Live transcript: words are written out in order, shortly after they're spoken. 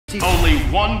Only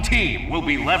one team will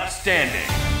be left standing.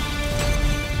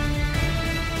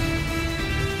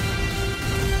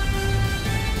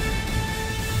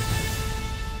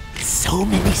 So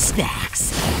many snacks,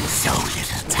 so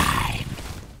little time.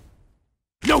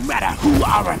 No matter who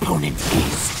our opponent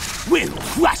is, we'll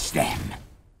crush them.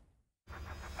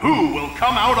 Who will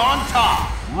come out on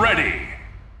top? Ready.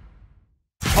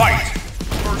 Fight!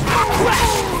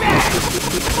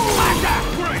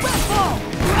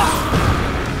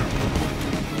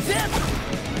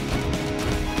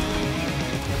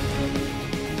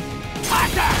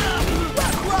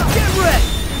 Get ready!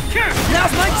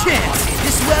 Now's my chance!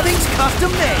 This webbing's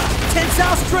custom made.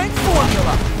 Tensile strength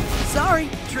formula. Sorry,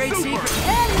 trade secret.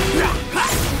 Eddie!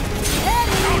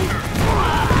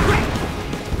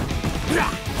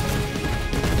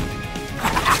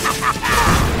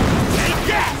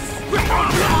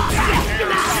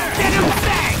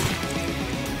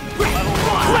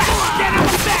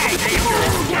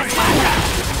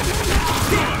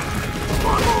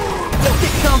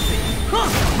 Get comfy!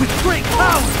 With great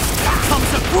power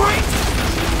comes a great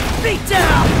beat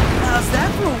down! How's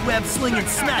that for a web slinging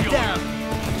smackdown?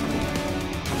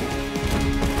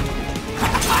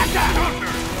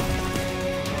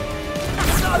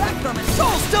 Saw that coming!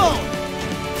 Soul Stone!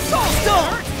 Soul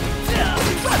Stone!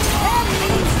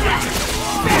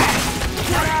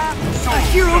 A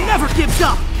hero never gives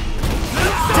up!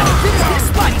 This is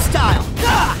Spidey style!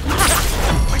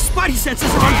 My Spidey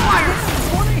senses are on fire!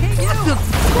 What the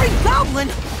Green Goblin?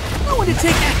 No one to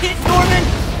take a hit, Norman!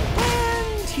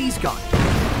 And he's gone.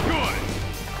 Good!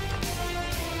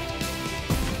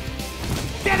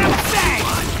 Venom Fang!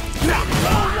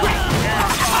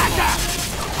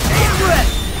 Get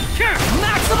ready!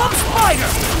 Maximum Spider!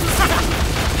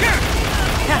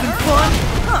 Having fun?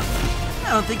 Huh. I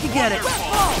don't think you get it.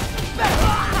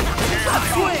 Left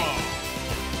swing!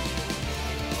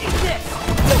 Eat this!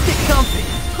 Don't get comfy!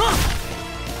 Huh!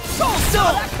 Soul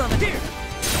Stone! Here!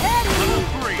 Eddie!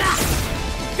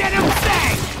 Venom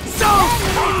Fang! Soul!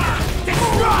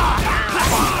 Destroy!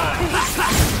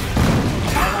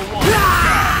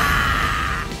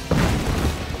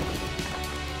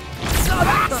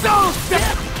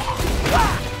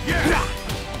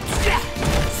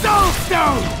 Soul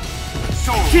Stone!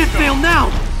 Soul Stone! Can't fail now!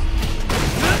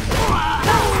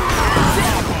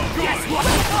 Guess what?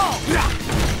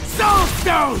 Soul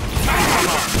Stone!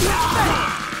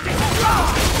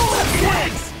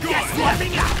 Guess what?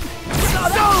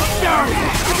 Soul Stone!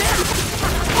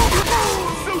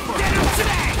 Get him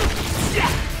today!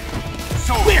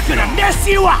 We're gonna mess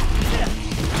you up!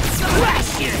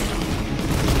 Crush you!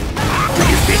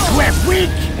 You think we're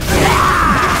weak?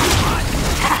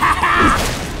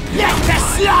 Let the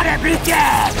slaughter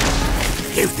begin!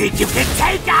 You think you can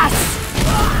take us?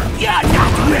 You're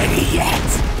not ready yet!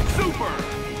 Super!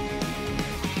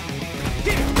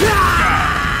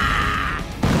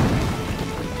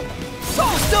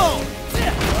 Soul Stone!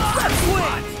 Left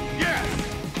swing! Yes!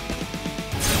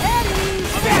 Eddie!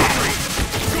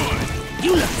 Good!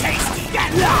 You look tasty!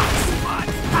 Get lost!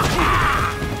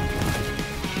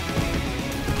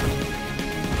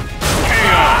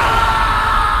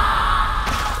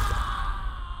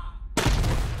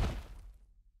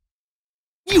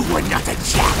 You were not a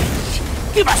challenge!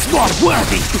 Give us more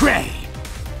worthy prey!